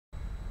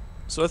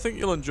So I think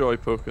you'll enjoy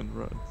poking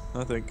around.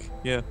 I think,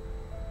 yeah.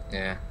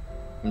 Yeah,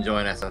 I'm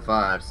enjoying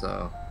SF5,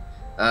 so...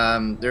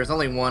 there's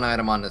only one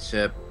item on the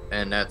ship,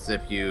 and that's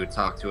if you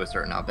talk to a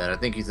certain Al-Bhed. I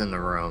think he's in the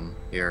room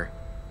here.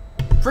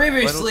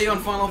 Previously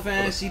on Final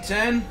Fantasy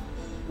X,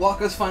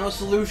 Wakka's final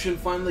solution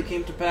finally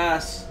came to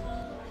pass.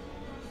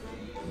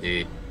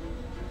 Indeed.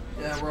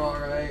 Yeah, we're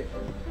alright.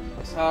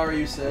 How are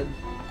you, Sid?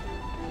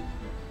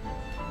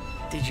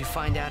 Did you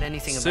find out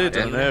anything about Sid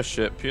it? and an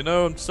airship, you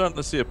know, I'm starting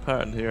to see a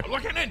pattern here.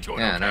 Looking into it,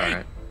 Yeah, okay? I know,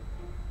 right?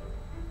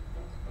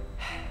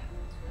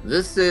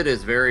 This Sid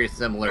is very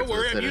similar Don't to the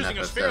worry, I'm Sid in using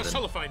a Spira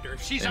FF7 finder.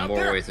 If she's in out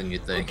more there, ways than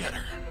you'd think. we'll get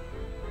her.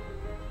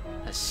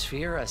 A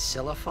Spira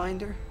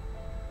finder?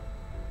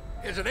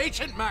 It's an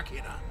ancient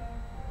machina.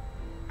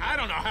 I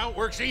don't know how it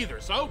works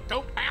either, so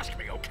don't ask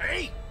me,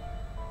 okay?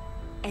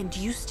 And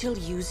you still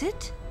use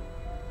it?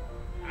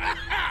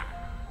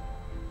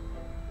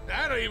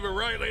 I don't even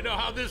rightly know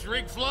how this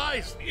rig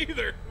flies,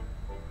 either.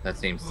 That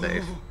seems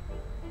safe.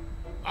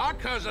 All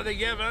because of the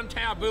given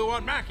taboo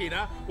on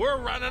Machina, we're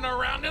running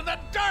around in the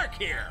dark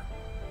here.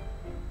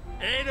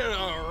 Ain't it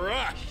a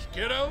rush,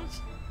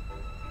 kiddos?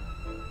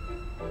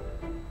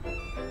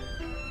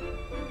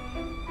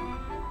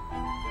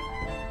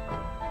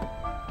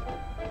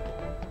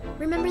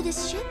 Remember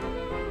this ship?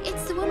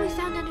 It's the one we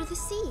found under the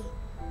sea.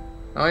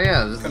 Oh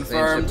yeah, this is the same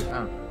Confirmed. ship we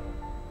found.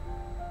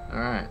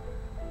 Alright.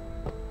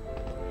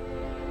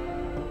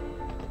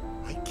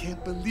 I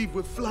can't believe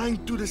we're flying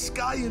through the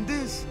sky in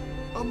this.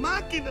 A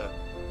machina.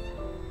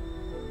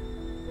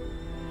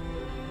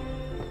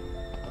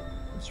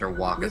 Mr.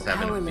 Wakka's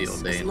having a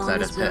field day as long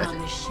inside as his we're head. on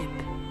this ship.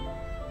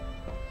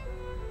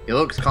 He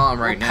looks calm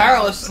right now.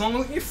 Powerless as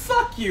long as you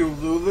fuck you,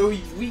 Lulu.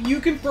 You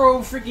can throw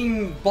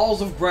freaking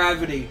balls of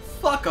gravity.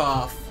 Fuck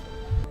off.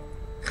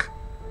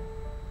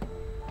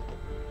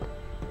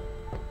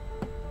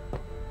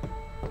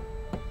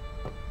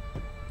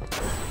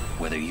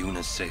 Whether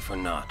Yuna's safe or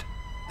not,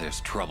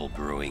 there's trouble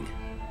brewing.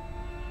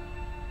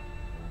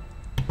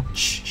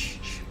 Shh.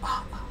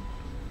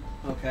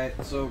 Okay,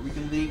 so we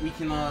can leave.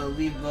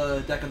 Leave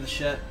the deck of the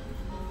ship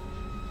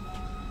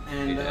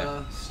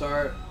and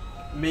start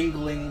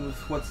mingling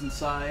with what's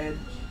inside.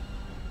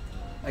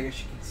 I guess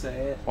you could say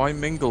it. Why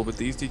mingle with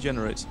these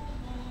degenerates?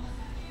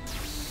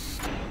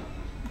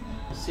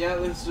 So yeah,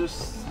 there's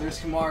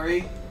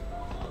Kimari.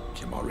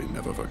 Kimari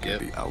never forget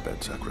the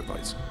Al-Bhed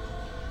sacrifice.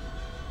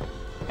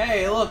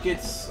 Hey, look,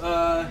 it's We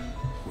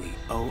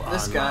owe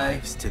this our guy.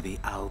 lives to the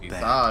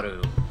Al-Bhed.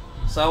 Kizaru.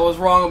 So I was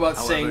wrong about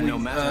However, saying no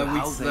matter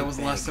how they that was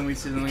the last beg, time we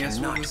see them. we I guess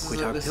cannot this quit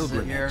is our this is it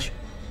here. pilgrimage.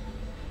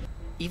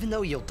 Even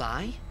though you'll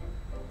die?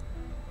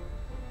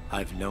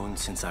 I've known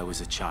since I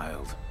was a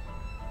child.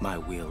 My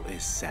will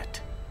is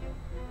set.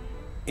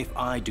 If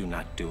I do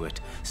not do it,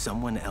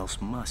 someone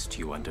else must,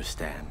 you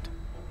understand.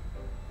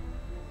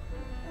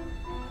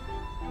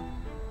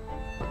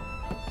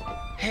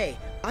 Hey,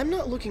 I'm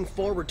not looking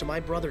forward to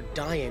my brother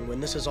dying when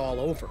this is all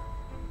over.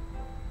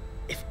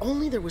 If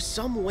only there was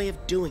some way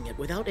of doing it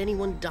without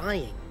anyone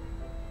dying.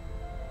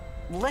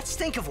 Let's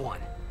think of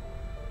one.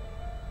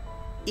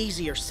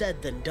 Easier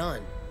said than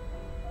done.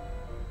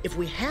 If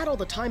we had all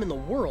the time in the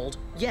world,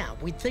 yeah,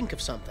 we'd think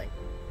of something.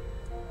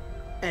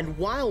 And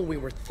while we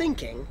were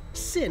thinking,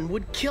 sin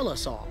would kill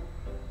us all.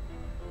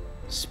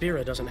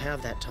 Spira doesn't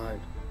have that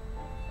time.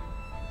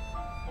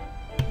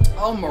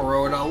 Oh,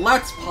 Maroda,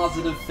 let's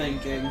positive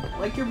thinking.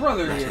 Like your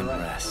brother Let here, him right?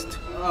 rest.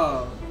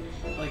 Oh.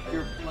 Like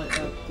your,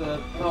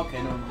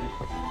 okay, never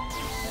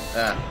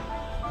mind.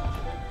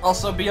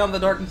 Also, Beyond the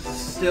Darkness is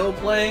still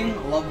playing.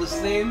 I love this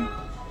theme.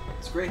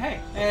 It's great.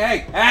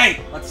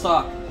 Hey! Let's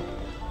talk.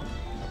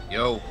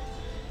 Yo.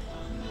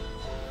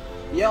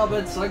 Yeah,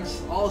 but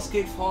Suggs, all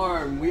escape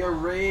farm. We are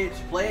ready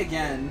to play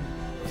again.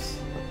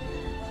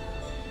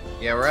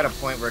 Yeah, we're at a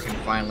point where I can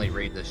finally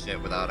read this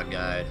shit without a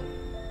guide.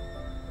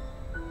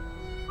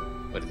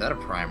 Wait, is that a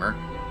primer?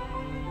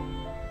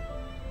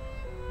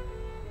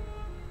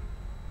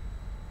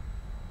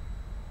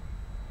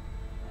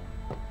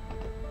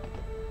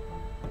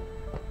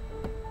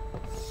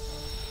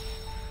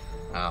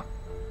 Oh.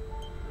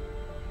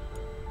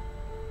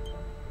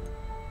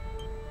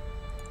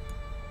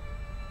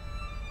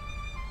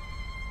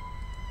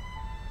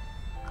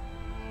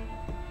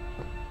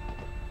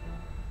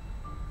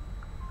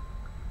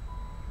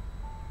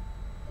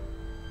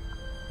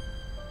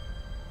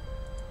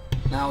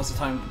 Now is the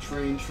time to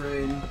train.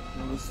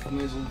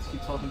 May as well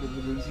keep talking to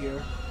the dudes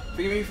here.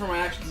 Forgive me for my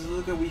actions,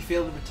 Luca. We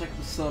failed to protect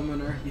the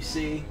summoner, you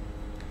see.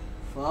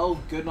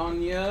 Well, good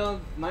on ya.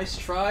 Nice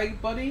try,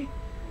 buddy.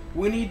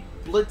 We need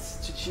Blitz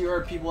to cheer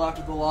our people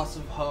after the loss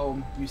of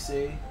home, you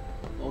see.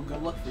 Well,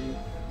 good luck for you.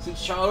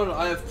 Since childhood,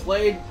 I have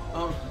played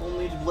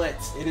only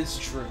Blitz. It is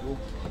true.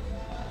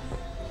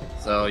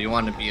 So, you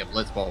want to be a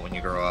blitzball when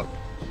you grow up.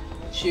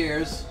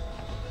 Cheers.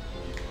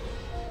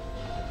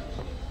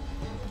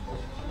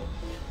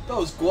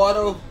 Those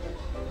Guado,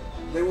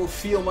 they will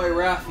feel my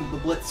wrath in the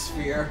Blitz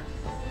sphere.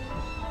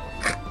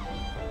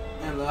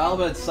 And the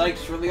Al-Bhed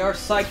Psychs really are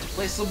psyched to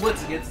play some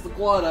Blitz against the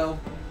Guado.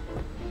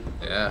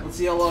 Yeah. Let's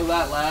see how long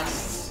that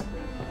lasts.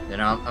 You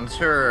know, I'm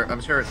sure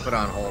it's put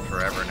on hold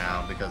forever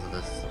now because of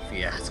this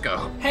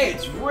fiasco. Hey,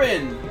 it's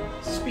Rin!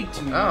 Speak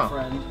to me, my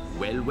friend.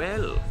 Well,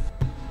 well.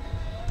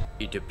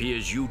 It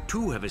appears you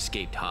too have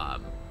escaped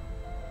harm.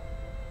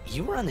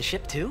 You were on the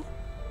ship too?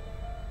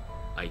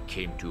 I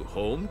came to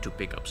home to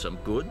pick up some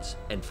goods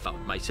and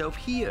found myself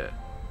here.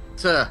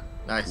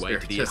 Nice.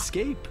 Quite the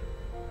escape.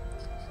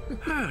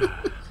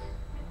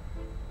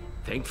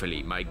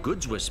 Thankfully, my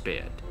goods were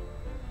spared.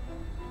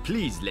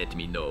 Please let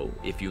me know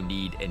if you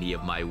need any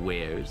of my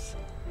wares.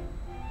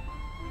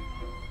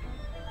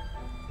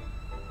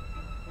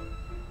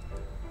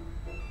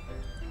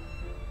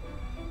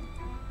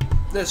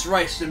 This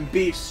rice and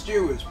beef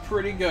stew is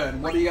pretty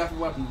good. What do you got for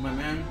weapons, my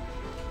man?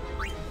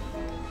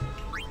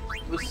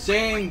 The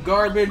same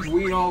garbage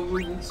we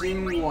haven't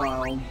seen in a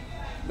while.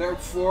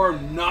 Therefore,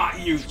 not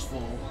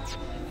useful.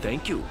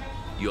 Thank you.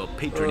 Your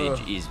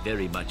patronage is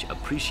very much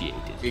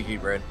appreciated. Tiki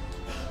bread.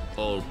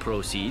 All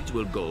proceeds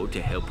will go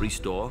to help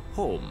restore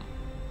home.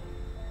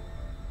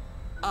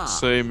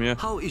 Same, yeah.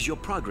 How is your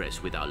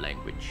progress with our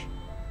language?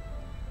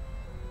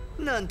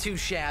 None too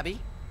shabby.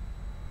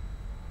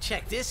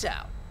 Check this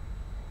out.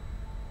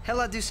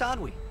 Hela du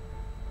Sadwi.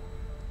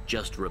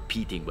 Just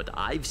repeating what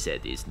I've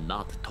said is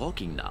not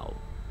talking now.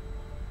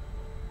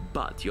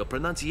 But your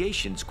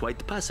pronunciation's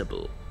quite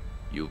passable.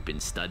 You've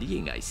been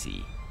studying, I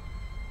see.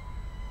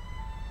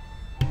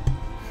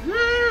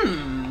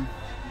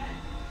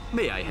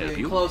 May I help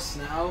you? Close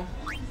now.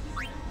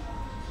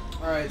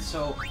 Alright,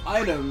 so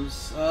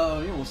items. We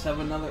almost have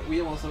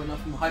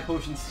enough high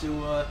potions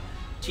to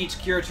teach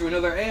Kira to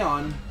another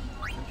Aeon.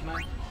 Can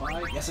I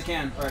buy? Yes, I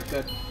can. Alright,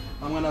 good.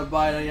 I'm gonna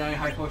buy the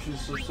high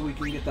potions so we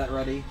can get that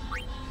ready.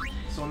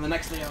 So when the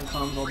next Aeon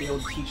comes, I'll be able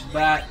to teach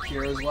that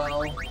Kira as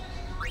well.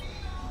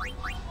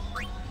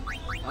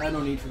 I have no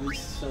need for these,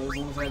 so as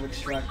long as I have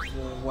extract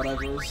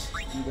whatevers,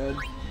 I'm good.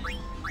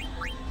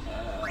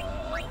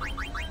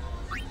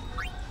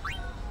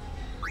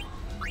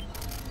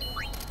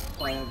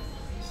 I have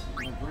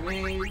some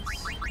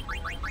grenades.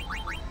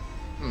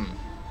 Yeah,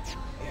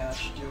 that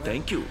should do it.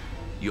 Thank you.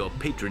 Your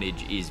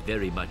patronage is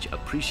very much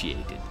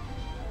appreciated.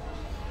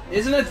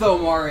 Isn't it though,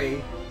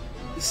 Mari?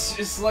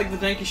 It's like the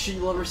dankest shit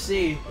you'll ever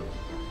see.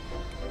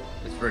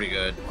 It's pretty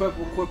good.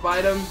 Equip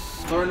item,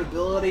 learn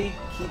ability,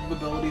 keep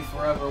ability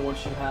forever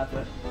once you have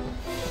it.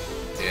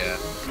 Yeah.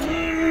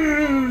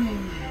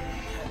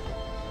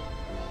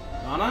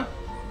 Donna?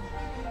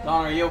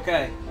 Donna, are you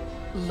okay?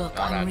 Look,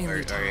 Donna, I'm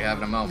really are you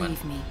having a moment?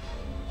 Leave me.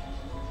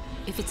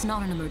 If it's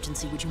not an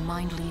emergency, would you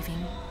mind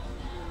leaving?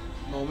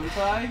 Moment,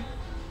 I?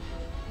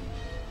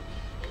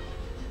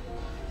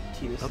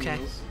 Tidus Okay.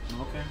 heals.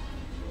 Okay.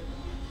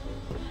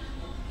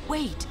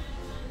 Wait.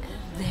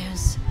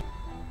 There's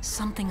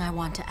something I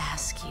want to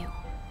ask you.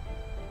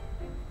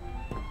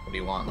 What do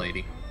you want,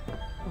 lady?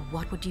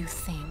 What would you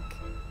think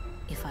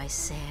if I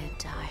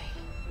said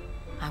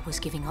I was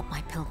giving up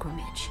my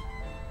pilgrimage?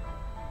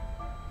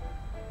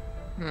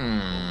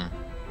 You're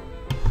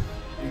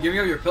giving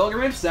up your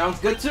pilgrimage? Sounds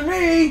good to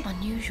me!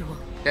 Unusual.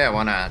 Yeah,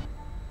 why not?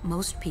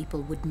 Most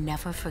people would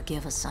never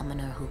forgive a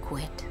summoner who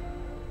quit.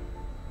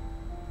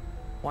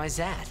 Why's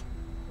that?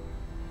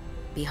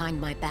 Behind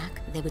my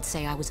back, they would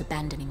say I was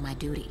abandoning my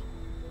duty.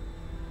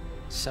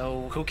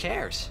 So, who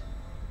cares?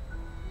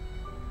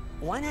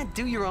 Why not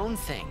do your own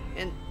thing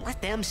and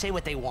let them say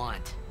what they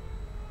want?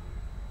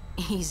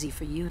 Easy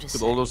for you to With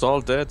say. all those all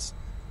dead.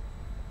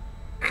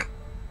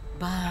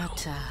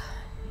 But,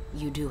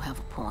 you do have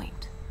a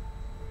point.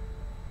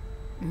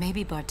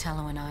 Maybe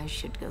Bartello and I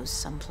should go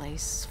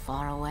someplace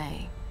far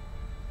away.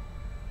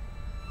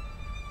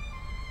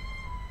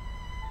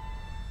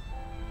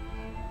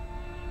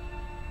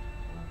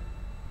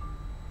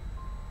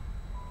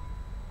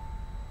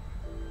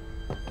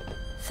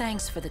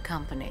 Thanks for the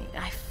company.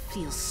 I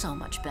feel so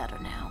much better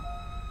now.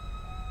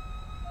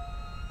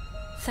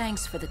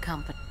 Thanks for the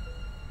company.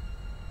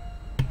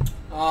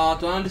 Aw,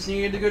 Don just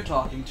needed a good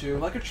talking to,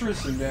 like a true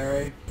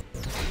tsundere.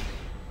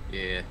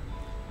 Yeah.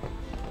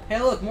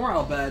 Hey, look, more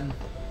Albed.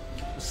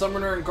 The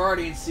summoner and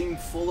guardian seem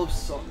full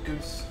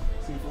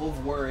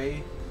of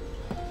worry.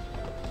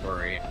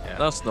 Worry. Yeah.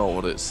 That's not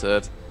what it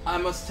said. I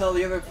must tell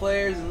the other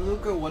players and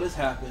Luca what has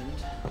happened.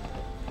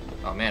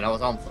 Oh man, that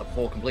was almost a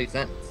full complete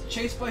sentence.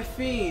 Chased by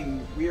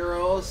Fiend. We are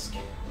all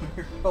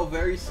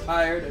very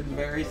tired and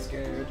very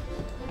scared.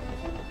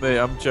 Mate,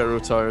 I'm Jero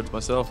tired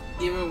myself.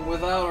 Even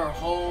without our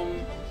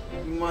home,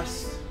 we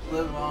must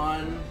live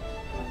on.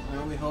 I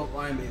only hope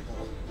I'm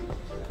able.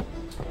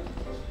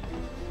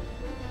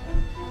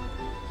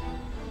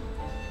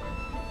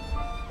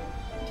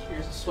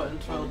 Here's the sweat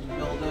and toil to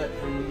build it,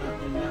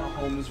 and now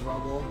home is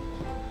rubble.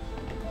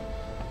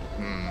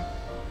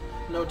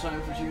 No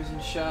time for tears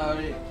and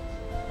shouting.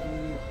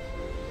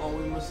 All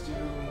we must do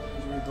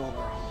is rebuild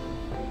our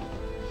home.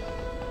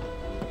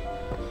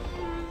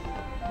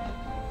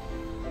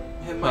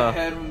 I hit my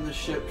head when the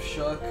ship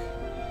shook.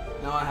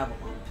 Now I have a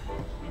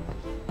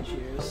lump.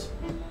 Cheers.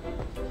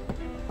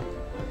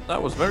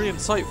 That was very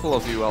insightful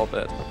of you,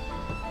 Albert.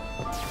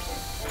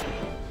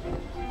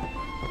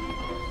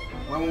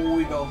 When will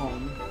we go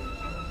home?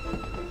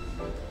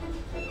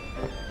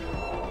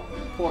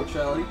 poor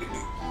child.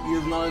 He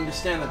does not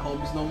understand that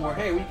home is no more.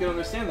 Hey, we can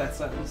understand that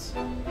sentence.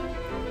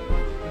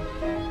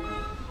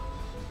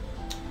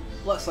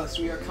 Bless us,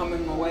 we are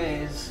coming a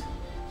ways.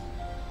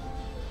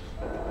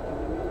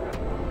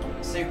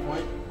 Save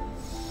point.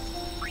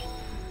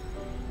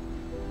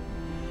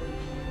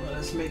 Let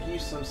us make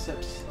use of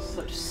such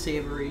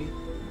savory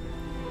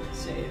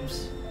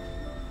saves.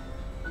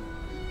 Alright,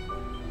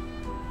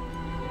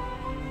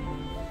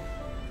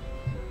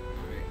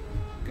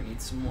 gonna need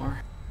some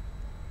more.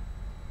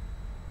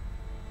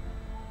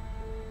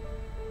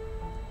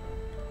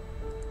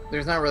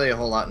 There's not really a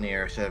whole lot in the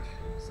airship.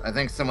 I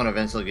think someone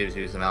eventually gives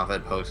you some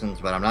outfit potions,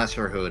 but I'm not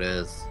sure who it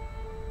is.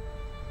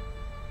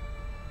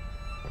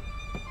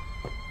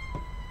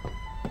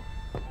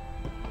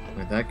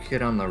 With that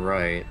kid on the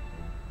right.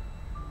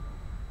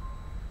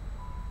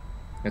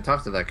 I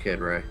talked to that kid,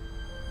 Ray.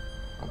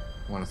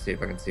 I want to see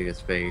if I can see his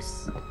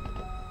face.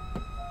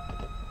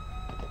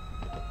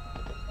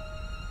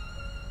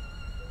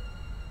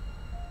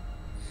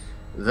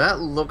 That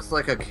looks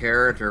like a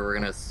character we're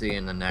gonna see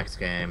in the next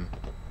game.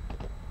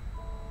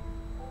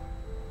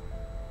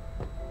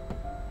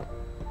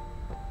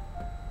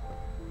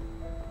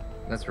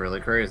 That's really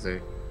crazy.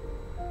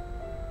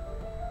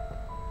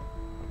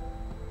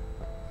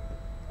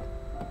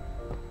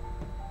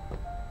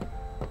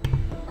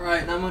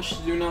 Alright, not much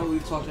to do now that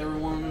we've talked to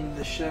everyone in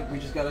the ship. We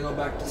just gotta go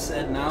back to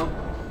Sed now.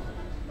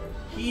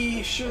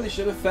 He surely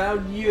should have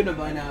found Yuna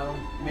by now.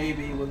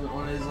 Maybe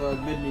on his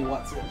mid-me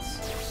whatsits.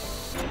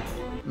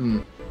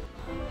 Hmm.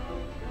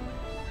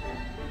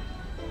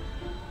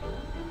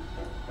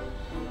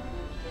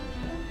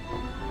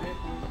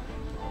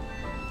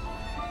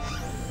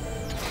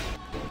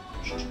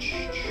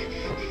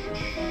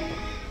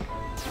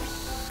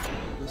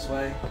 This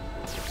way.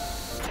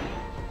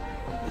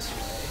 This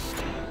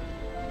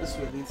way. This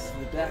way leads to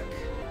the deck.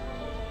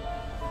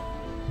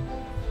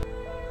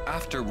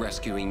 After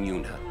rescuing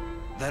Yuna,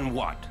 then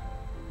what?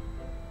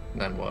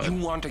 Then what? You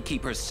want to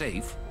keep her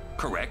safe,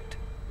 correct?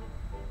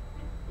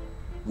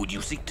 Would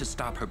you seek to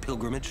stop her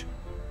pilgrimage?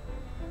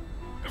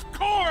 Of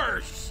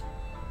course!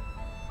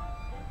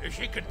 If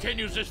she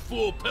continues this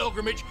fool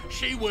pilgrimage,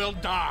 she will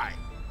die.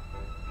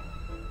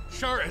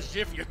 Sure as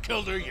if you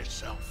killed her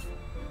yourself.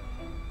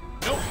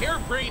 No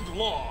harebrained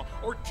law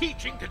or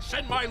teaching can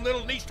send my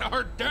little niece to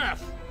her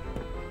death.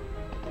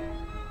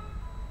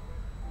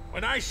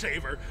 When I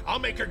save her, I'll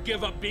make her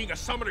give up being a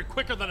summoner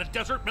quicker than a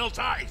desert melts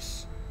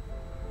ice.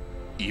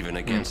 Even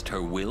against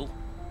her will?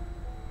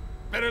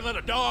 Better than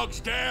a dog's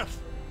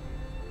death.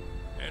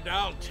 And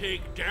I'll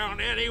take down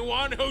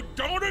anyone who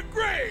don't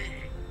agree.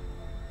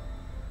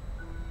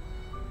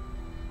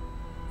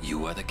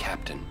 You are the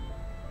captain.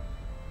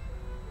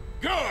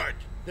 Good!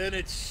 Then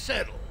it's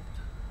settled.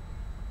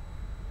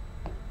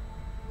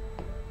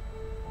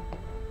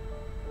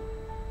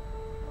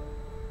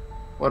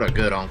 What a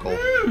good uncle.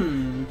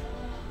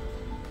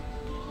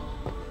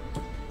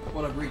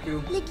 What up,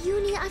 Riku?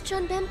 Legiuni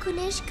atron bem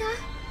kuneshka?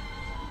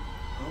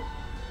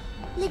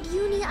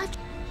 Legiuni at.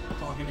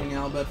 Talking to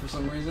Albert for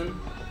some reason.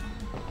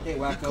 Hey,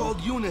 Wacko. He called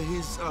Yuna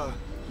his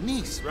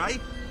niece,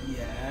 right?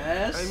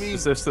 Yes. I mean,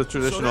 Is this the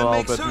traditional so that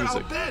makes Albert her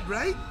music? Albert,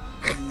 right?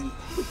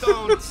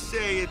 Don't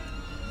say it.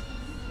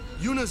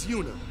 Yuna's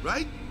Yuna,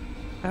 right?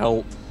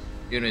 Help.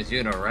 Yuna's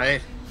Yuna,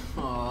 right?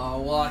 Aw,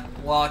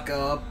 walk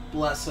up.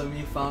 Bless him,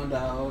 he found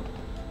out.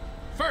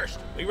 First,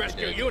 we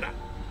rescue Yuna.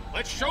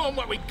 Let's show him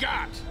what we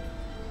got.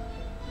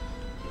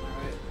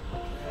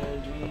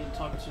 Alright. Do we need to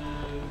talk to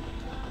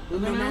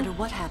Luna No now? matter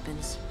what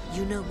happens,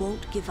 Yuna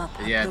won't give up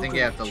her Yeah, I think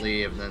you have to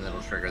pilgrimage. leave, then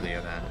it'll trigger the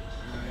event.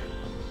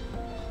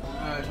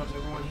 Alright, talk to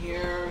everyone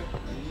here.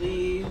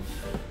 Leave.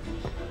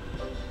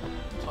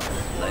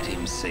 Let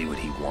him say what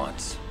he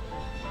wants.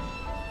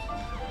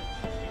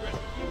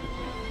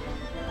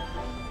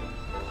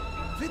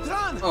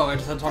 Vidran! Oh, I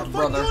just had to talk to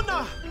brother.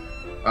 Yuna!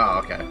 Oh,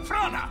 okay.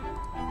 Frana!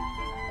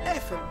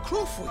 Efen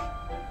Krufui!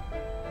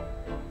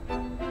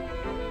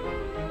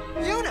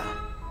 Yuna!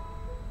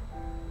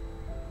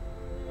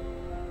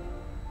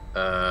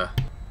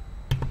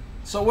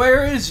 So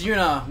where is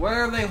Yuna?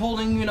 Where are they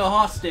holding Yuna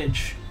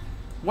hostage?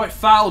 What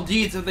foul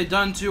deeds have they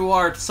done to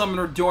our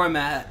summoner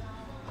doormat?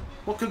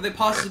 What could they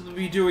possibly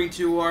be doing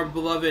to our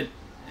beloved...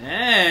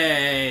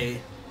 Hey!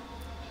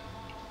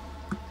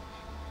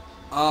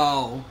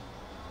 Oh.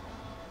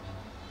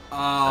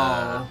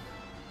 Oh.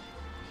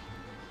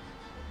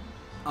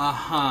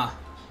 Uh-huh.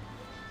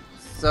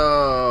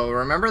 So,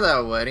 remember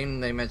that wedding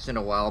they mentioned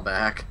a while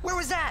back? Where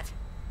was that?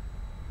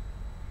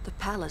 The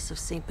palace of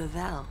St.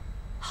 Bevelle,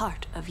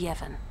 heart of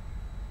Yevon.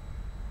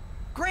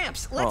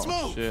 Gramps, let's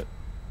move! Shit.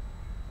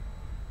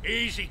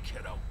 Easy,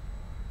 kiddo.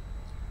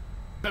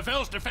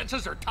 Bevelle's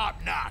defenses are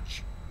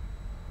top-notch.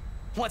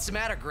 What's the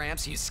matter,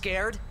 Gramps? You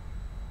scared?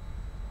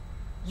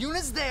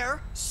 Yuna's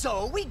there,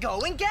 so we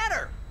go and get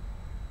her.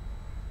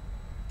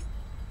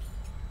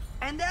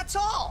 And that's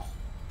all.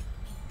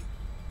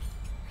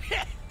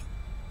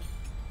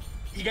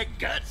 You got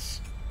guts?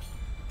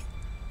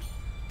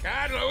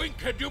 Carlo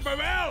could do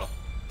Bevelle.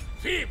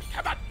 Fib,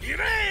 kabat,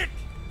 iret!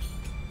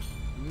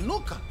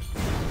 Luca!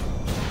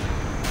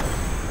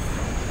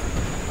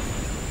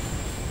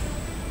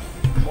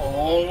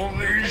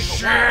 Holy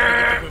shit!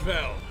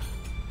 Bevelle.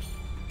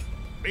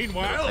 It'll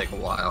Meanwhile, take a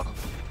while.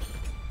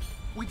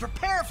 We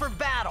prepare for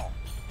battle.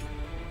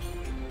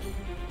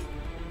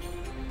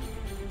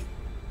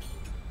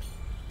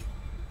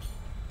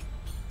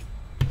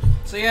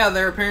 So yeah,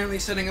 they're apparently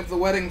setting up the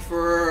wedding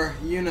for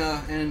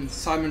Yuna and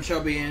Simon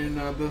Chubby and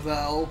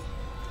Bevelle.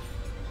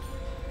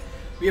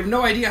 We have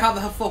no idea how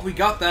the fuck we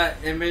got that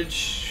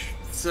image.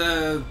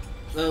 So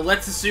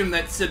let's assume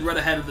that Sid read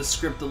ahead of the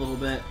script a little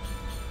bit.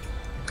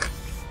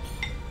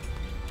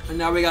 And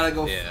now we gotta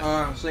go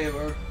save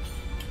her.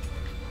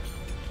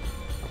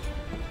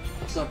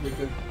 What's up,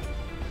 Riku?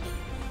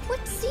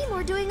 What's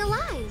Seymour doing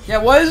alive? Yeah,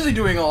 what is he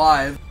doing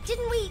alive?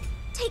 Didn't we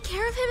take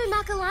care of him in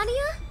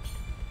Macalania?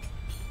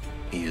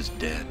 He is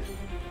dead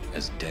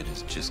as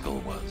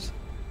Jiskel was.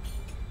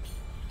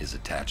 His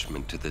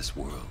attachment to this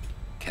world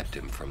kept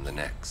him from the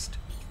next.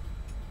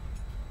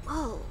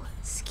 Whoa,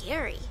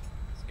 scary.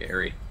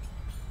 Scary.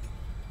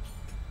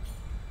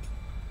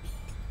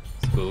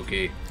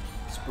 Spooky.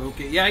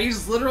 Spooky. Yeah,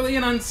 he's literally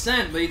an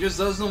unsent, but he just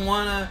doesn't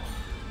want to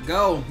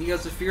go. He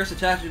has a fierce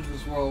attachment to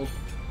this world.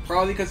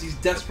 Probably because he's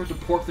desperate to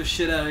pork the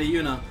shit out of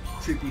Yuna.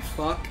 Creepy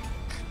fuck.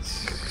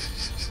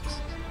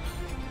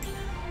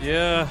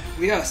 Yeah.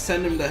 We gotta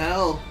send him to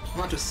hell.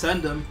 Not just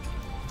send him.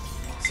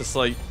 It's just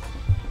like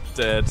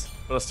dead.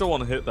 But I still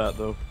want to hit that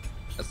though.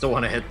 I still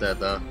want to hit that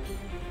though.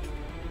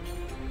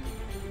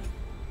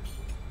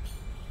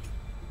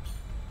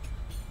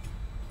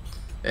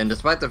 And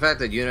despite the fact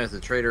that Yuna is a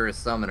traitorous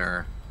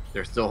summoner,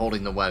 they're still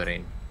holding the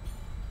wedding.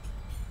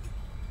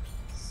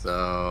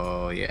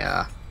 So,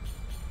 yeah.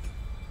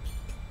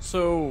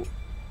 So,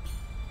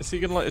 is he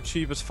gonna like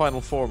achieve his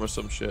final form or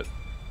some shit?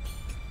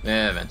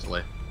 Yeah,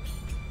 eventually.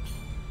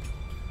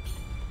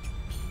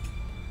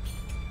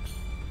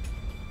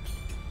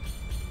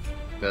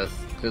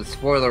 Because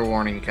spoiler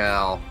warning,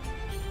 Cal,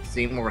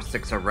 Seymour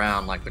sticks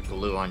around like the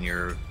glue on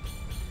your,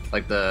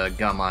 like the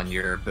gum on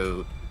your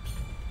boot.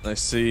 I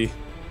see.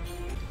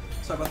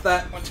 Sorry about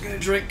that. Went to get a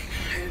drink.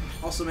 And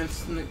also meant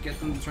to get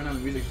them to turn down the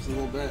music just a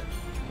little bit.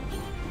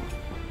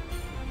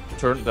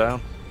 Turn it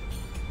down.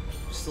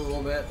 Just a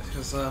little bit,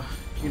 because,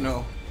 you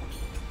know,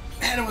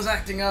 Hannah was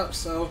acting up,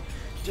 so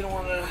didn't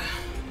want to...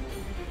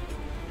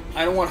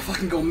 I don't want to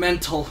fucking go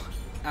mental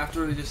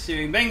after just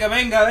hearing Venga,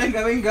 Venga,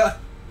 Venga, Venga.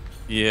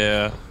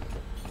 Yeah.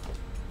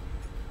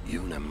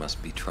 Yuna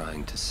must be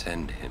trying to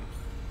send him.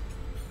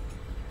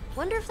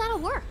 Wonder if that'll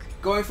work.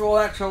 Going through all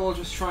that trouble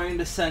just trying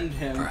to send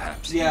him.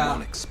 Perhaps he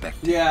won't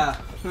expect it. Yeah.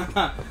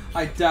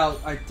 I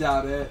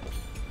doubt it.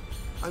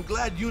 I'm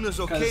glad Yuna's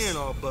okay and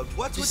all, but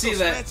what's You with see those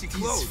that? fancy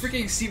clothes?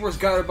 Freaking Seymour's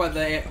got her by the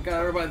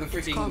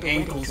freaking called a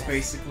ankles, wedding dress.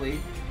 basically.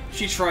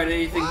 She tried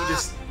anything, he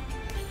just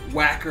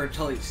whack her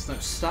until he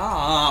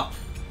stop.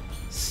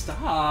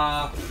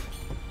 Stop.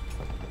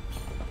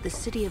 The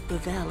city of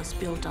Bevelle is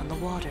built on the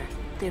water.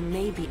 There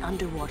may be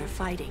underwater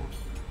fighting.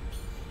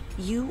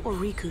 You or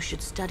Riku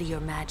should study your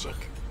magic,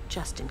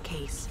 just in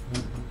case.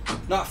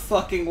 Not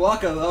fucking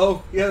Waka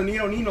though. You don't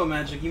need no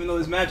magic, even though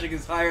his magic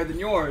is higher than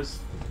yours.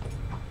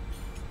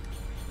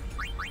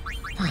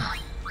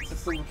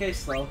 That's still the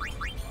case though.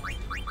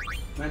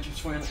 Magic's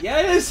 20.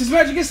 Yeah, it is. His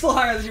magic is still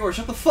higher than yours.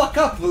 Shut the fuck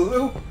up,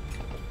 Lulu.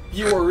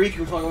 You or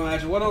Riku talking about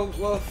magic. What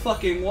a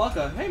fucking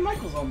Waka. Hey,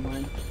 Michael's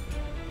online.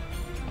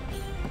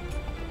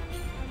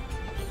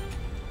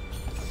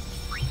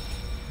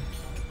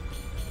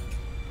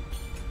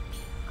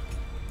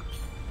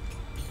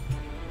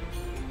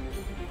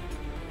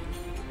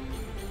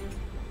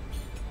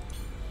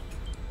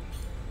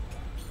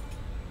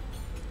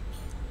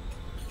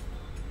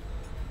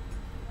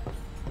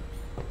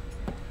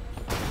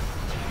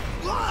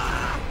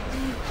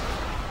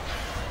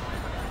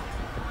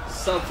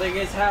 Something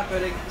is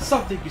happening.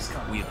 Something is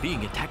coming. We are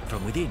being attacked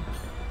from within.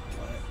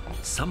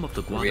 Some of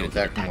the being guano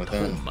that attacked from attacked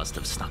within. home must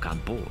have snuck on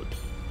board.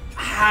 you're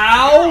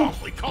How?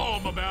 awfully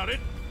calm about it.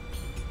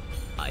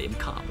 I am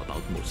calm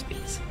about most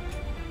things.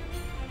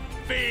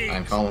 Fiends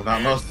I'm calm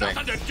about most has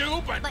things. nothing to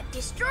do but... But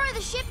destroy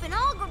the ship and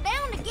all go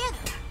down together.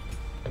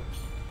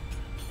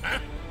 Huh?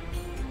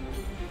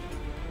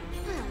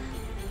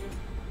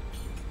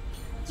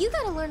 You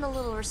gotta learn a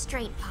little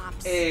restraint,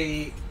 Pops.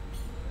 Hey.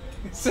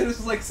 Sid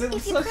was like, Sid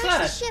was If you so crash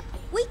sad. the ship,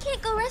 we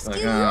can't go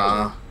rescue Like,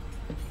 you.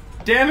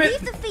 Damn it.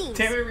 Leave the fiends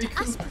Damn it, to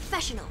Riku. us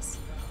professionals.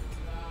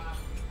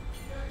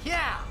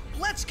 Yeah,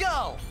 let's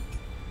go.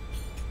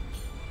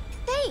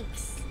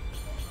 Thanks.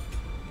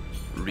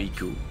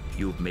 Riku,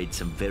 you've made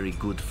some very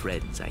good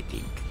friends, I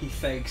think. He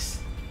fakes.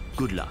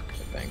 Good luck. I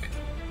think.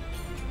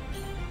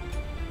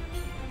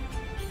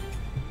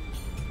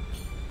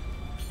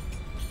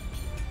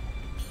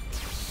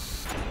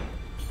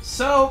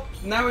 So,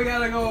 now we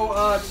gotta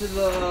go to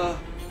the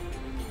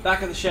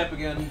back of the ship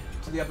again,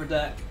 to the upper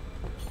deck.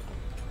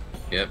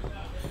 Yep.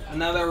 And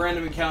now there are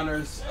random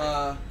encounters.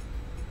 Have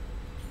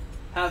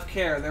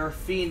care, there are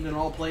fiends in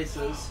all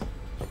places.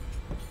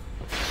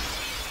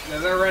 Yeah,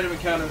 there are random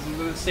encounters, and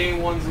they're the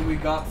same ones that we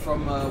got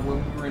from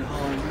when we were in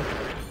home.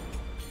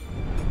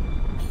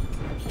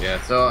 Yeah,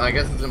 so I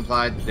guess it's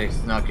implied that they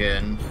snuck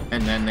in,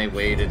 and then they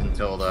waited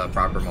until the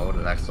proper mode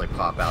would actually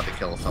pop out to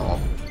kill us all.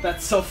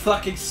 That's so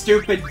fucking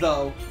stupid,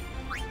 though.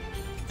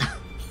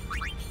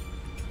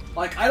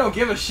 Like, I don't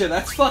give a shit.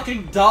 That's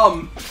fucking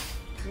dumb.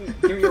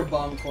 Give me your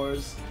bomb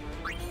cores.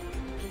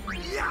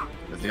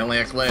 That's the only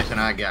explanation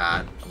I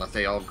got, unless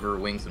they all grew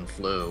wings and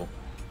flew.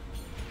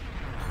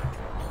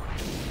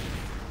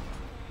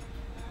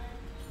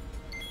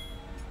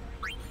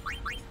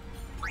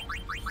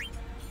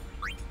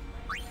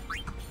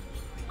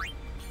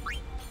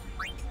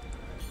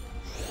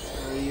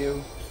 Where are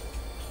you?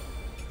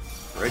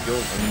 Rachel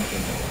and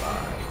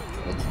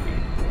let's see.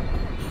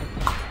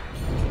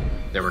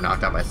 They were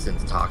knocked out by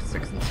Sin's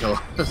toxics until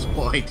this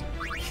point.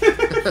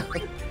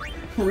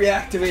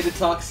 Reactivated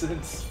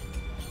toxins.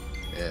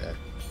 Yeah.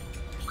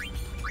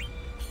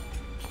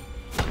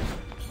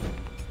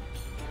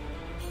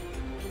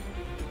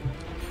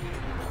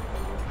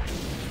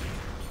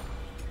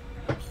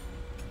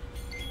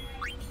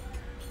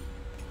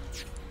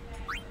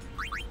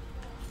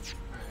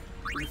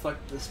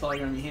 Reflect this is probably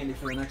gonna be handy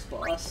for the next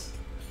boss.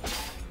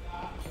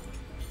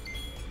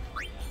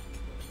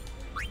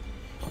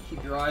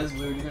 Keep your eyes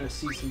glued, you're gonna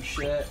see some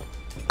shit.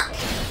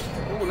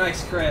 Oh,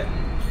 nice crit.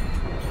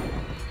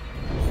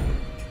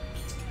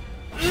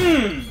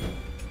 Mmm!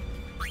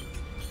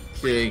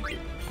 Take it.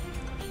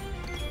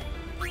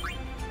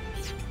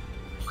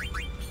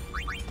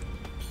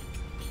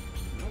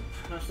 Nope,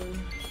 nothing.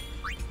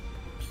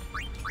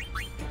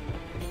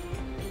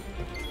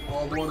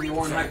 All aboard the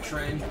Warren hype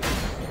train.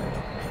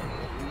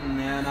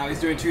 Yeah, now he's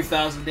doing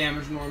 2,000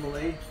 damage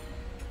normally.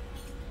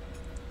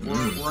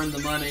 We're in the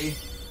money.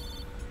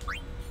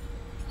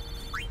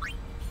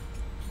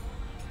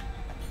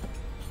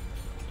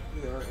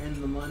 We are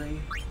in the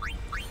money.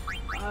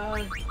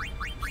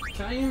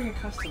 Can I even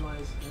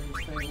customize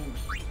anything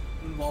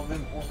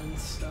involving Orin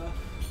stuff?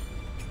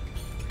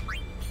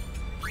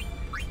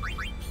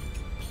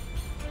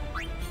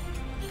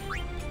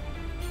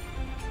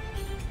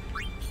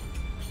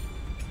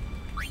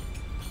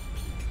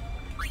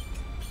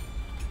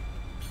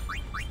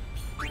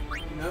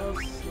 No,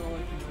 it's not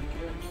looking like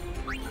it.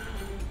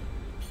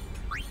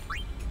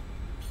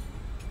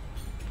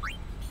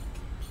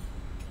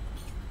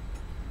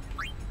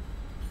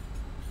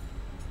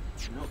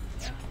 Nope.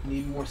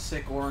 Need more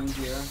sick orange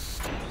gear.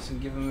 Just to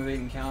give him a big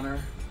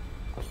encounter.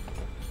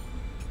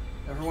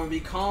 Everyone be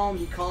calm,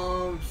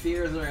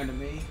 fear is our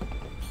enemy.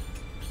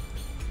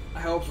 I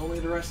hope only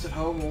to rest at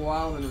home a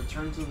while and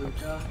return to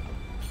Luca.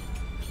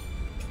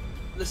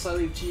 This I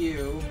leave to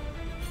you.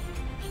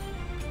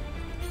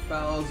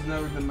 Battle has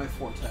never been my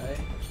forte.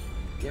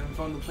 You haven't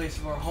found the place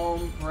of our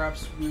home,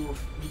 perhaps we were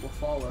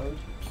followed.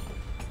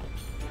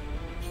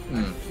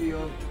 I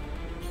feel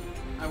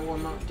I will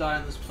not die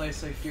in this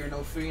place, I fear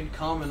no fiend.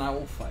 Come and I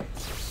will fight.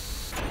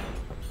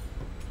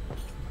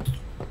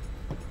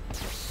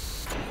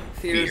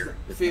 Fear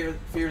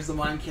is the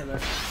mind killer.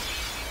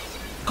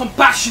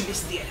 Compassion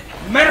is the enemy.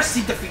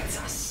 Mercy defeats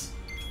us.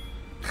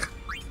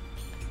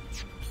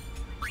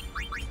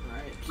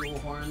 Alright, dual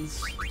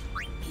horns.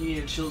 You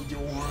need to chill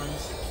dual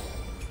horns.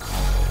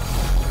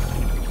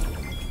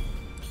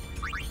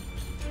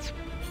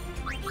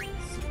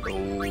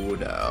 Slow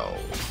down.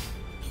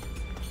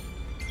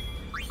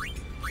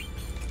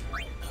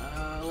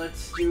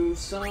 Let's do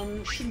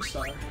some shooting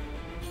star.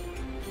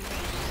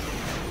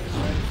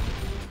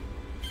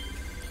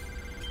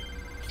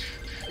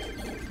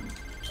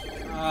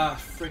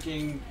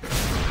 Freaking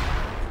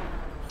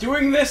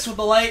doing this with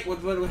the light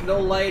with no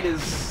light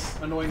is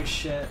annoying as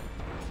shit.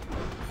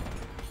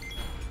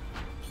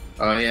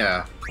 Oh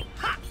yeah.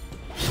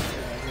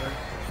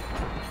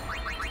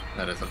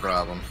 That is a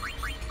problem.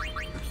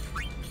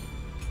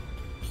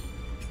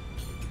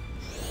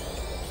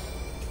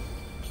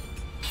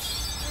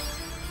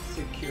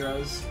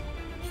 Heroes.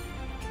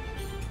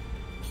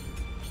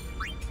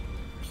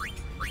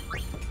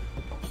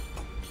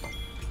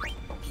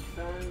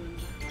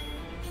 Defend.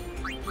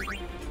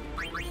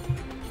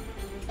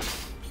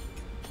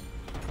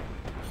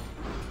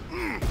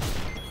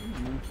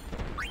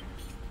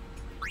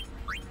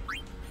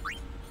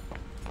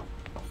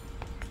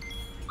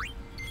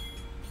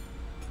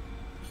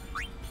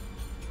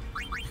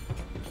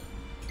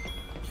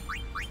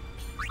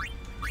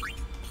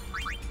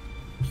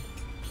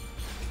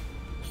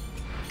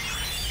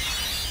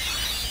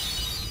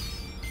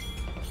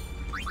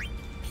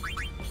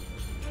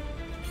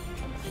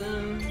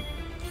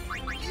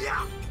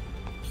 Yeah.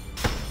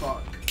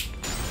 Fuck.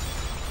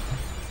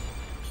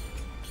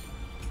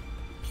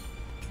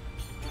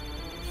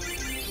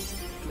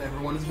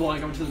 Everyone is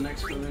blowing up to the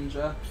next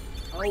Greninja.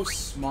 Oh,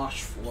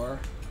 Smosh 4.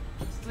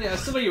 Yeah, I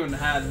still don't even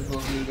have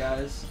those new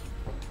guys.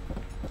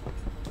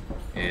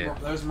 Yeah.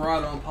 There's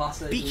Murado and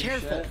Pasta. Be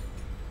careful. Shit.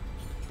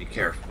 Be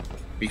careful.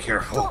 Be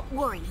careful. Don't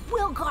worry,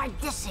 we'll guard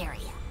this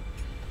area.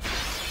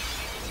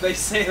 They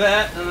say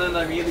that, and then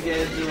I immediately get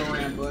into a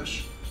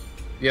ambush.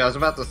 Yeah, I was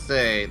about to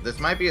say, this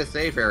might be a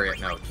safe area.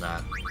 No, it's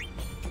not.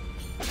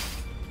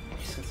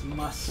 He's got some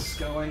musks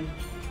going.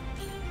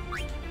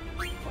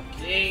 Fuck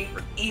Dang,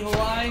 evil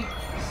eye.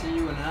 See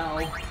you in hell.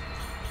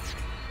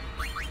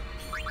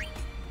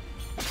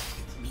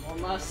 Some more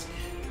musk.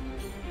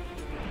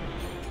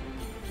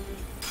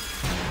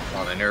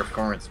 Oh, they nerfed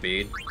current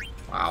speed.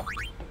 Wow.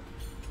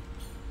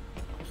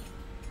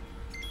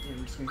 Yeah,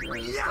 I'm just gonna get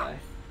rid of this guy.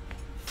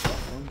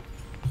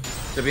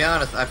 To be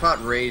honest, I fought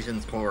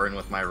Raisin's Corrin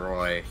with my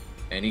Roy,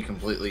 and he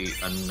completely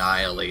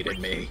annihilated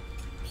me.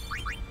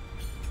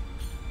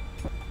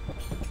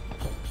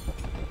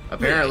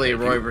 Apparently,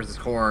 Roy versus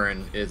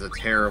Corrin is a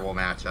terrible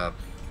matchup.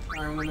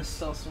 Alright, I'm gonna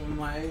sell some of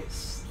my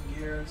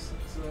gears.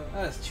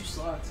 That's 2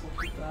 slots. We'll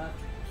keep that.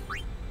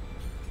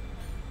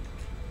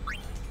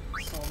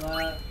 Sell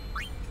that.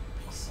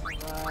 Sell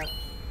that.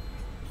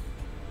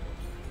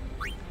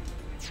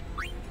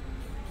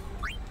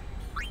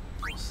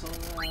 Sell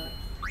that.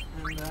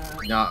 And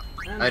that. No,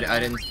 And I that.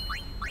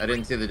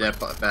 didn't see the death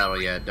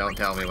battle yet. Don't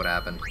tell me what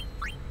happened.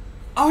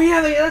 Oh yeah,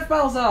 the death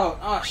battle's out!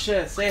 Oh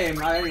shit,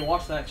 same. I didn't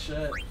watch that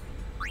shit.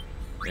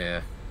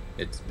 Yeah,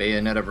 it's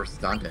Bayonetta versus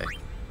Dante.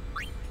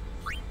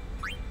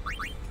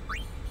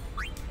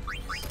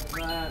 So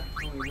that,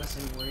 don't need this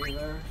anywhere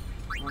either.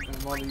 I'm not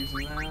gonna bother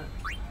using that.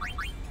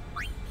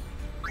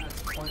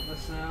 That's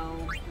pointless now.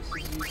 This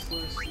is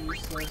useless,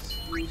 useless,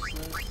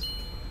 useless.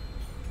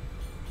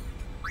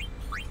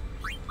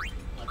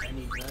 Like, I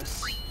need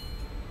this.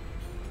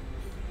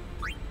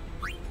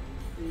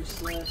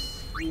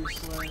 Useless,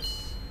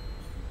 useless.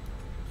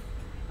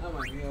 That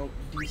might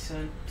be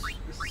decent.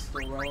 This is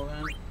still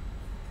relevant.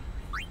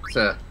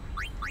 So,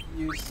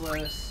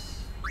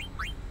 Useless.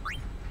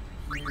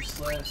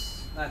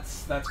 Useless.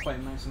 That's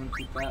quite nice. I'm gonna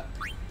keep that.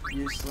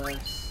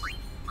 Useless.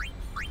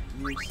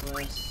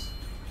 Useless.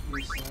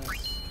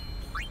 Useless.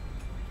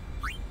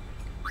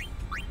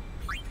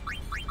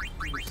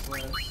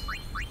 Useless.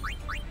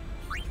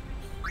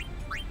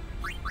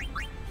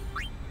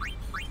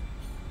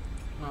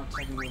 Not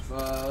taking with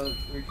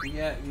Riku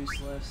yet.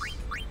 Useless.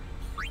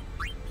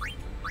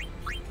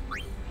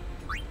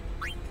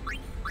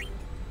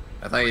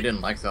 I thought you didn't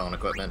like selling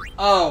equipment.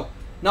 Oh,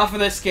 not for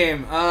this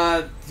game.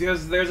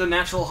 Because there's a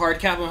natural hard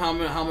cap on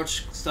how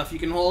much stuff you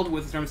can hold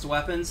with terms to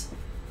weapons.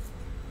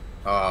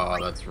 Oh,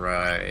 that's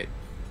right.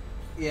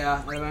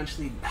 Yeah, I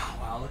eventually. Oh,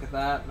 wow, look at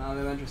that. Now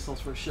the eventually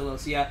sells for a shitload.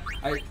 So yeah,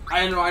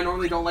 I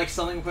normally don't like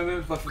selling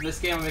equipment, but for this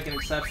game I make an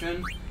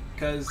exception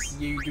because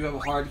you do have a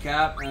hard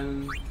cap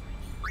and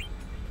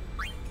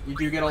you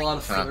do get a lot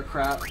of filler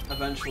crap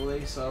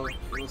eventually. So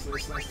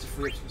it's nice to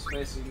free up some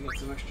space so you can get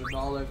some extra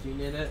dollar if you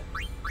need it.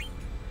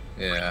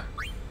 Yeah.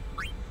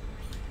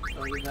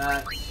 Don't need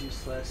that. It's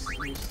useless.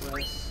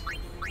 Useless.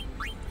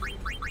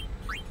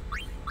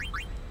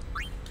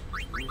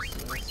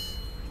 Useless.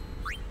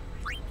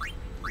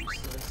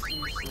 Useless.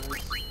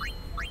 Useless.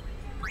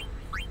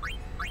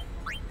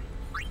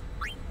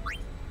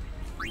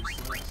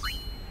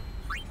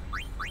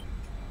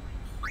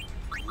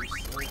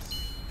 Useless.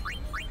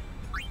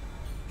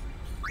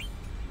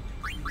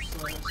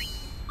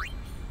 Useless.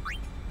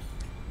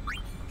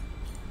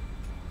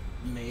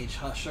 Mage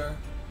Husher.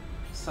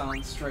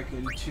 Silent Strike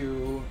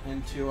into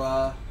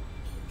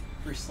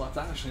 3 slots.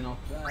 That's actually not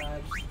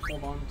bad. Just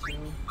hold on to.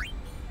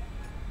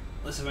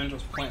 This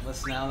Avenger's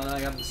pointless now. Then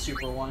I got the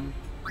super one.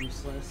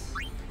 Useless.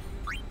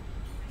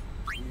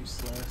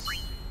 Useless.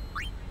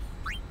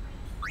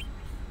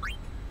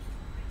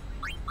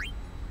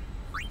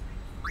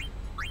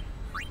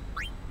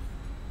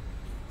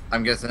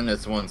 I'm guessing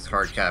this one's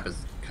hard cap is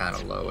kind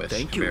of lowish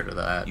compared to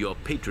that. Your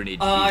patronage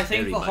I is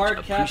think very the much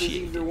hard cap is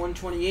appreciated. either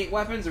 128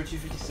 weapons or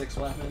 256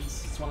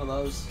 weapons. It's one of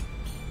those.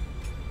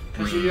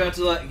 Because you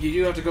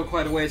do have to go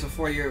quite a ways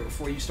before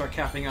you start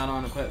capping out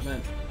on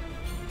equipment.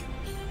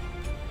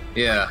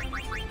 Yeah,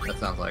 that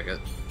sounds like it.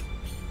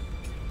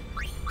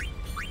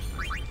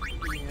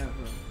 Yeah,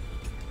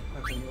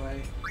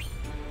 anyway.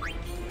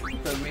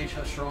 The Mage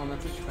Husher on,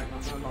 that's actually quite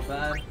not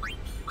bad.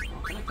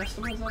 Oh, can I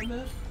customize that a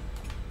bit?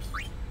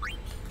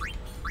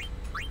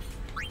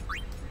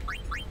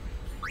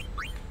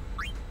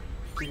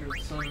 Give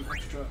it some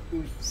extra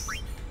oops.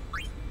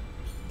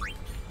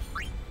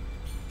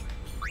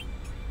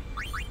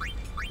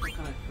 What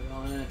can I put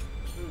on it?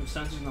 Ooh,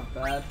 sensor's not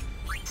bad.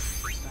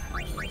 Just to have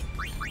it.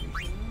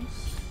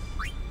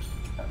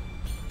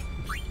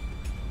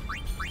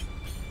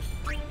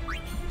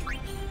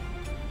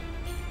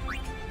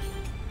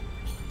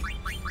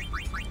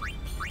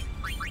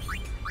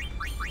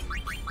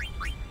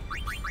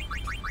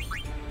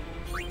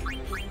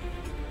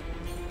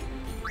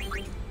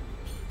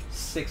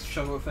 Six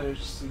shovel fetish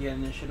just to get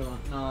initiative on.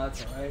 No,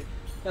 that's alright.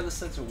 Yeah, the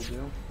sensor will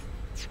do.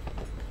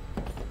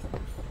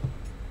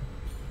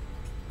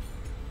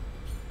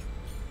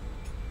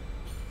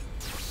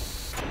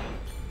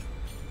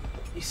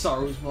 He saw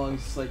Rosemont,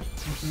 he's like,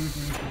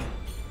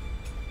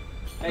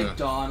 hey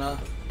Donna.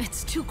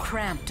 It's too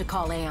cramped to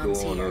call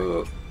Aeons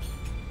here. Up.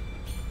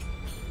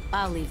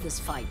 I'll leave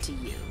this fight to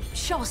you.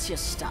 Show us your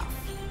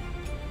stuff.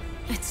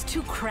 It's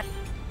too cramped.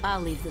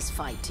 I'll leave this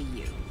fight to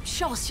you.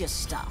 Show us your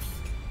stuff.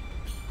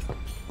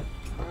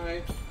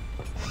 Alright.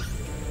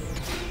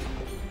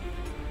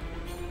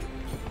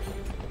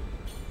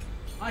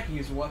 I can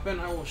use a weapon.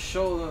 I will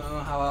show them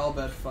how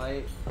Albed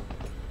fight.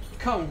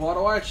 Come,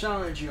 Guado, I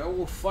challenge you. I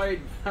will fight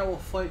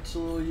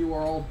till you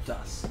are all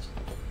dust.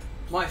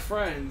 My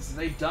friends,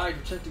 they died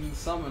protecting the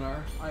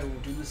summoner. I will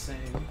do the same.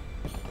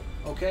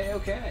 Okay,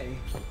 okay.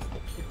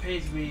 It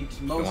pains me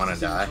most to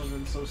see the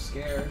children so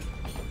scared.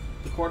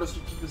 The quarters to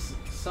the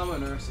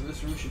summoner, so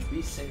this room should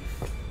be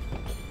safe.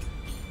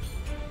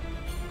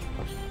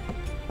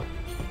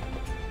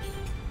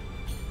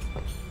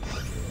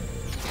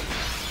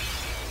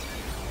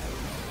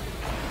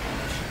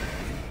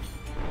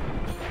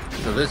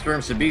 So this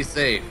room should be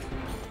safe.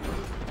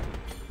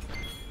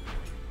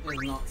 It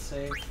is not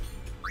safe.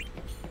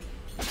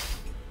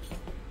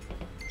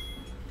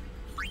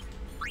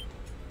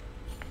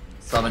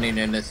 Summoning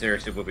in this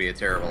airship would be a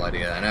terrible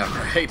idea, I know,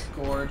 right?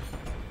 Gourd.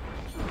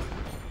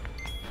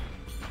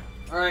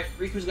 Alright,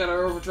 Riku's got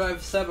our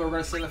overdrive set, but we're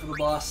gonna save that for the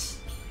boss.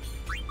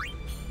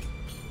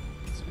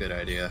 It's a good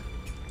idea.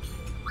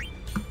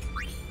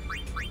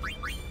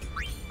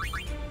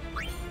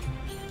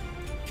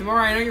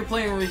 Kimura, I know you're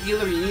playing with a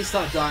healer, but you need to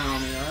stop dying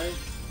on me, alright?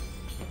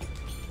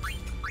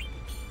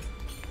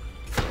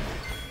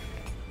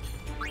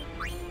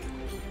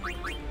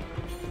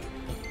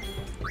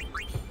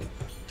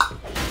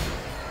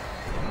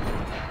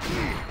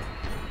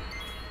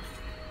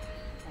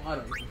 I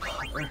don't even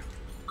bother.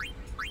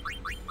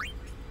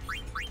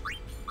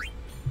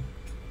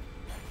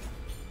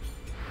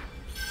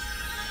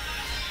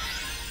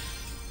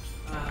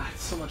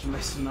 It's so much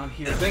missing on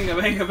here.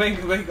 Bingo, bingo,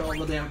 bingo, bingo all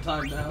the damn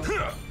time now.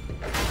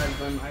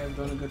 I have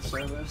done a good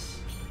service.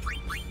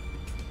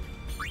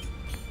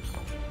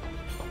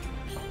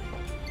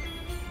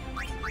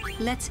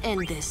 Let's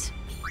end this.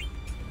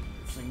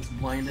 This thing's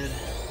blinded.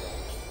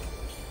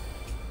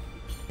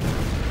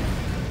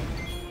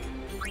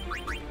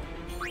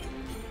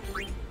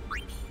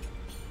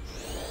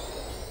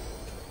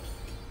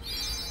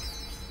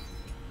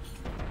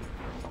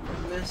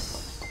 Miss.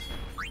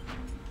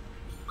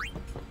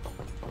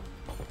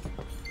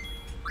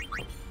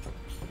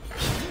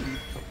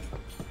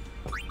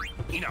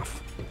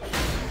 Enough. There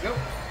we go.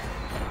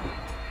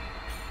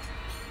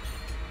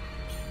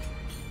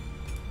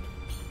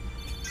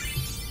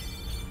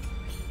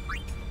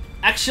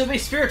 Actually,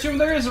 Spiritomb,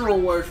 there is a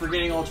reward for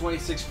getting all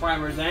 26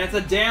 primers, and it's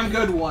a damn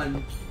good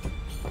one.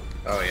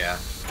 Oh yeah.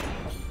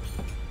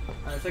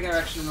 I think I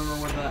actually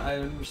remember what that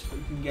item you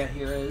can get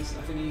here is.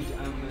 I think you need to,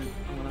 I'm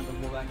gonna have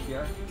to go back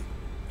here.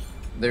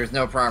 There's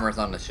no primers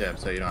on the ship,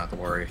 so you don't have to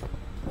worry.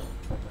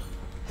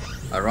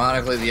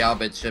 Ironically, the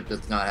Albed ship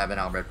does not have an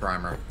Albed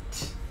primer.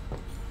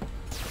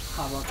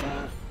 How about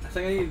that? I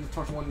think I need to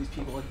talk to one of these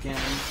people again.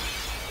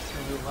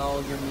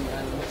 I'll give me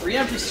that.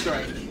 Preemptive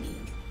strike.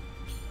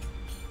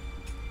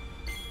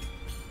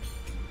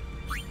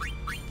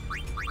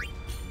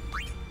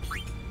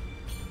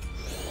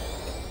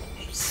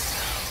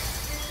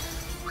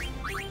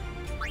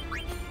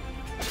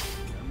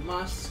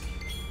 Musk.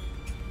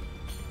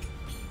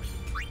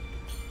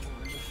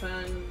 Or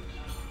defend.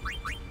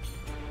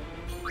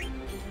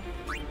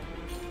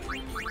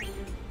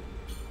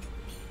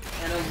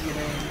 And I'm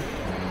getting.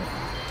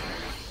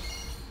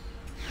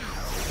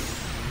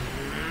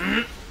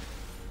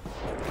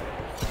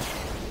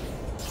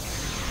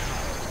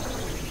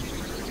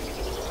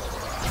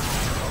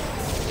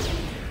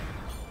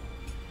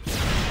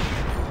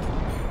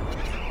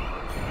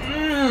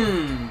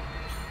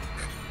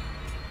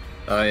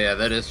 Oh yeah,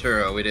 that is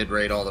true. We did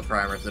raid all the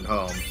primers at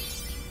home.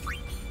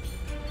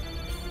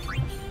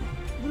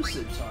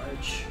 Lucid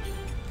Charge.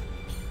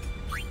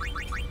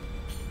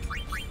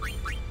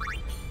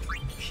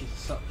 She's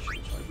such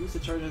Lucid Charge.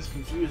 Lucid Charge has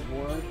Confused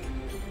Ward.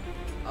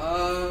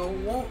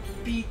 Won't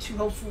be too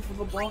helpful for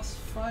the boss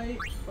fight,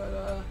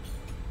 but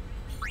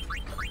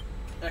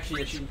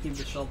actually, yeah, she can keep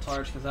the Shell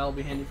Charge because that'll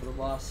be handy for the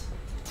boss.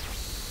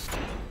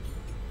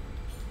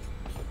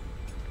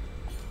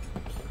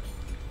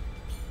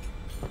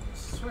 I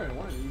swear,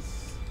 one of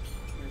these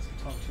you guys can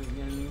talk to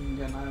again and you can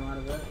get an item out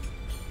of it.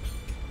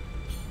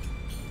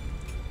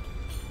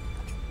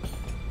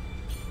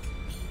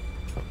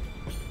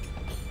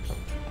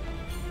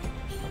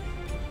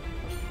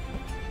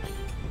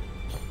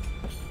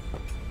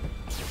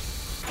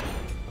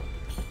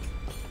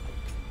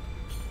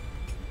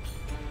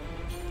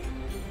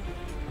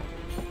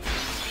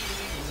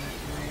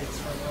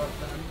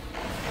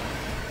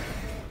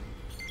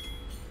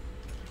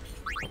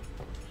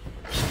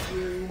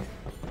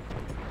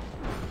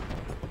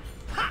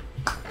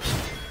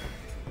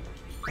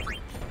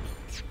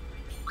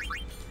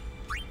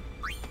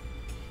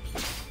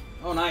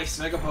 Oh nice,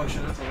 Mega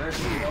Potion, that's a rare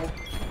skill.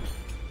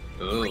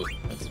 Ooh,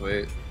 that's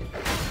sweet.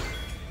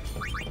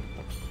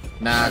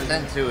 Nah,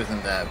 10-2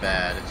 isn't that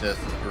bad, it's just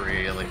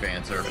really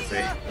fan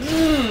servicey.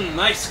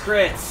 Nice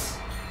crits!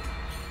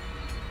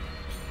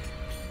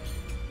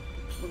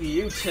 Look at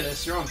you,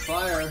 Tidus, you're on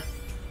fire.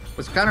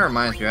 Which kind of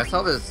reminds me, I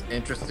saw this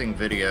interesting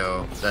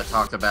video that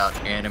talked about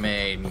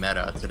anime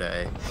meta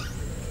today.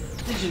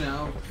 Did you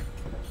know?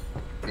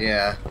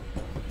 Yeah.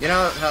 You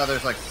know how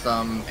there's like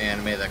some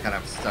anime that kind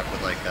of stuck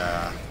with like,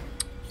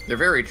 they're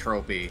very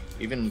tropey,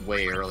 even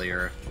way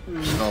earlier.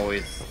 There's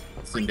always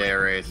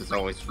tsunderes, there's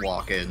always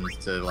walk-ins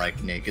to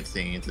like naked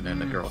scenes, and then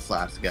the girl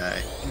slaps the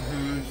guy.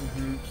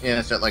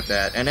 Yeah, shit like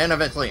that. And then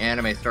eventually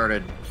anime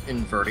started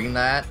inverting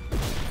that.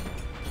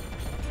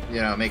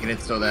 You know, making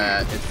it so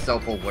that it's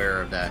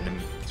self-aware of that and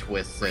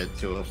twists it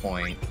to a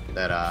point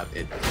that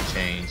it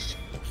changed.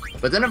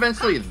 But then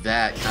eventually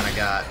that kind of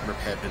got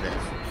repetitive.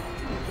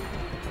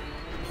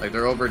 Like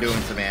they're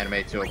overdoing some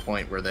anime to a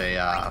point where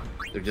they're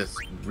just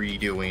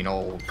redoing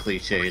old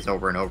cliches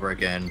over and over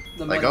again.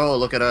 Like, oh,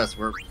 look at us,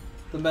 we're...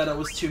 The meta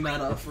was too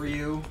meta for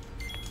you.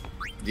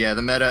 Yeah,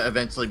 the meta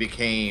eventually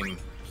became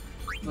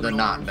the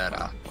not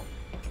meta.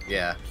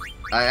 Yeah.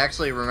 I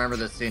actually remember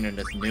this scene in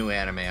this new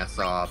anime I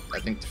saw, I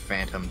think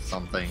Phantom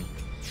something,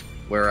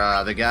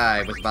 where the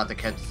guy was about to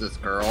catch this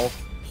girl.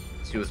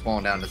 She was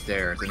falling down the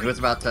stairs, and he was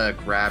about to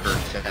grab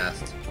her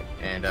chest.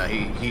 And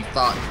he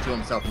thought to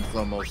himself in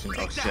slow motion,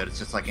 oh shit, it's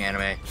just like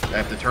anime. I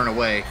have to turn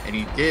away. And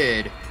he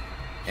did.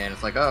 And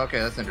it's like, oh, okay,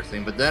 that's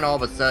interesting. But then all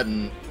of a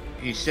sudden,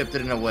 he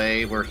shifted in a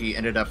way where he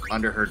ended up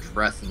under her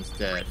dress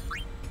instead.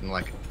 And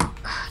like,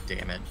 ah,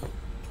 damn it.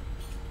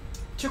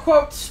 To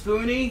quote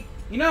Spoonie,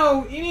 you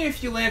know, even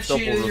if you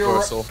lampshade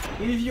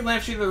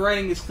the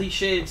writing is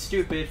cliched and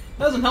stupid, it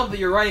doesn't help that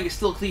your writing is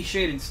still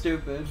cliched and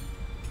stupid.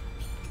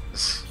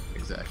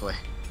 Exactly.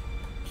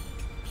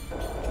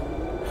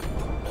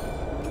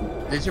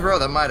 Did you, bro?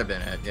 That might have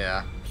been it,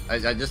 yeah. I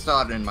just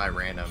saw it in my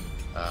random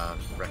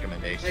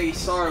recommendation. Hey,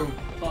 sorry.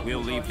 We'll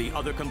leave the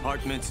other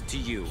compartments to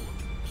you.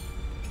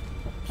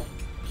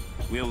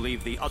 We'll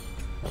leave the other...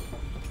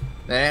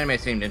 The anime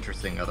seemed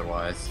interesting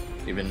otherwise,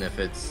 even if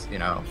it's, you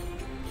know,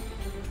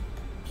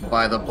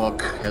 by the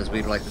book, as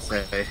we'd like to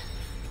say.